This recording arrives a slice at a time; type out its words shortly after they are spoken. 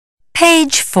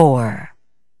Page 4.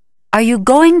 Are you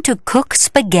going to cook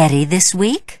spaghetti this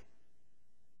week?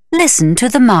 Listen to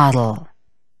the model.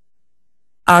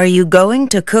 Are you going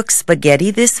to cook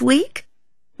spaghetti this week?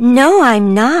 No,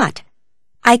 I'm not.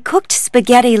 I cooked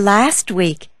spaghetti last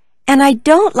week, and I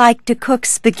don't like to cook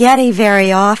spaghetti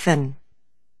very often.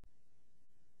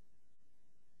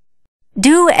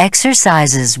 Do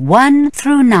exercises 1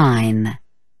 through 9.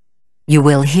 You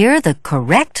will hear the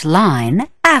correct line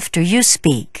after you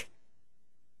speak.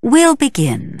 We'll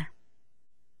begin.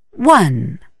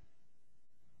 1.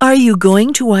 Are you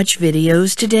going to watch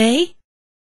videos today?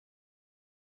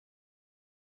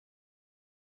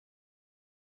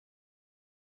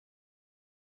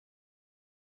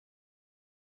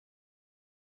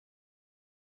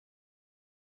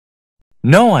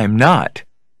 No, I'm not.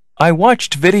 I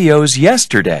watched videos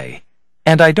yesterday,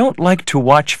 and I don't like to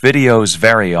watch videos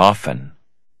very often.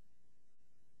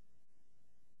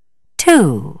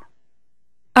 2.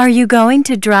 Are you going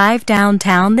to drive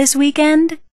downtown this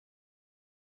weekend?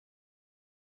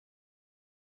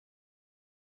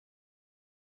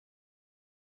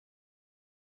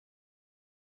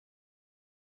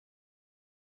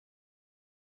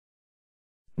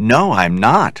 No, I'm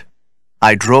not.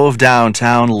 I drove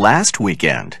downtown last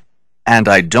weekend, and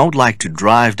I don't like to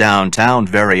drive downtown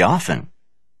very often.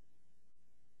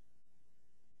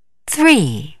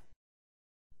 3.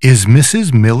 Is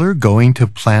Mrs. Miller going to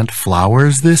plant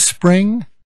flowers this spring?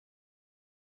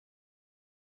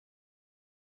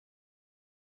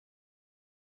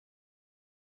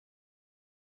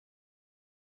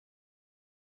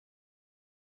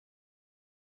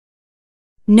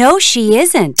 No, she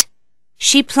isn't.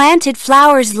 She planted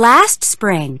flowers last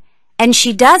spring, and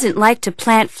she doesn't like to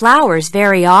plant flowers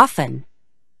very often.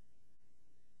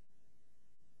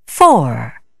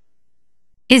 4.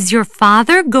 Is your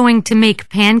father going to make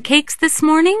pancakes this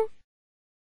morning?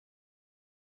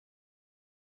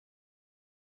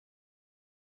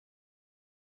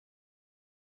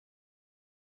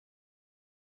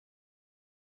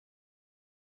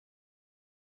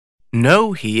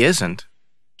 No, he isn't.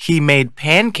 He made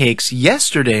pancakes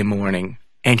yesterday morning,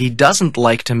 and he doesn't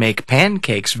like to make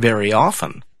pancakes very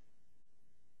often.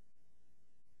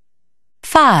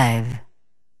 5.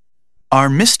 Are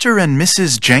Mr. and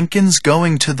Mrs. Jenkins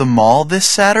going to the mall this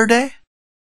Saturday?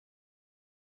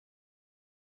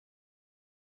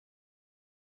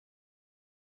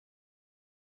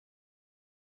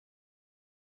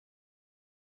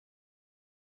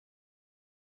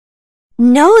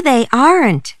 No, they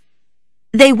aren't.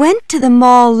 They went to the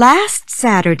mall last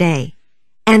Saturday,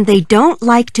 and they don't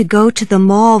like to go to the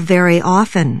mall very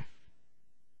often.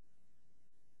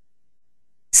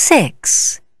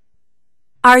 6.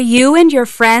 Are you and your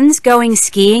friends going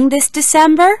skiing this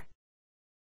December?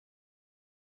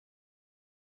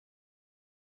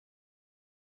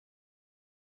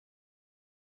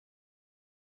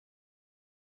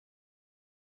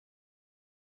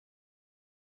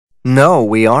 No,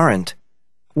 we aren't.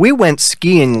 We went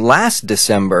skiing last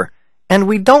December, and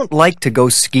we don't like to go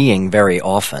skiing very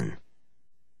often.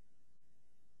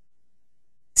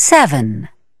 7.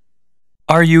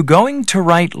 Are you going to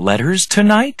write letters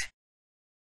tonight?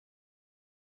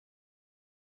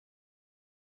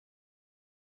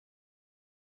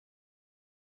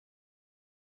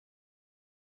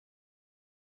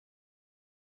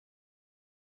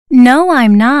 No,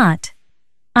 I'm not.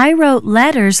 I wrote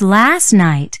letters last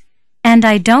night, and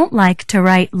I don't like to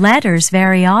write letters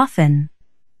very often.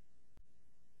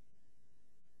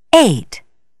 8.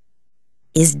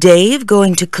 Is Dave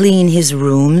going to clean his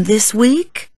room this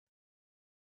week?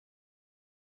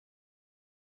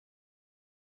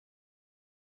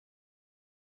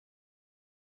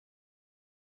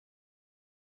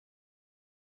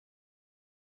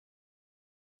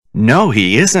 No,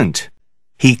 he isn't.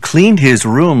 He cleaned his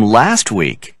room last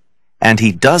week, and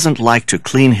he doesn't like to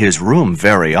clean his room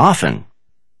very often.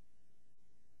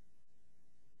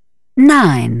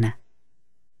 9.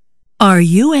 Are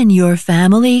you and your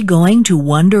family going to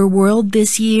Wonder World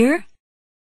this year?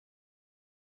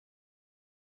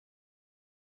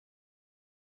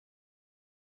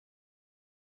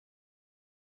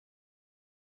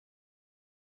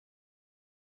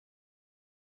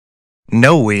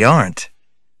 No, we aren't.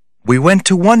 We went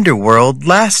to Wonder World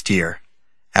last year,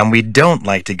 and we don't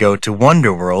like to go to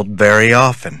Wonder World very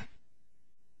often.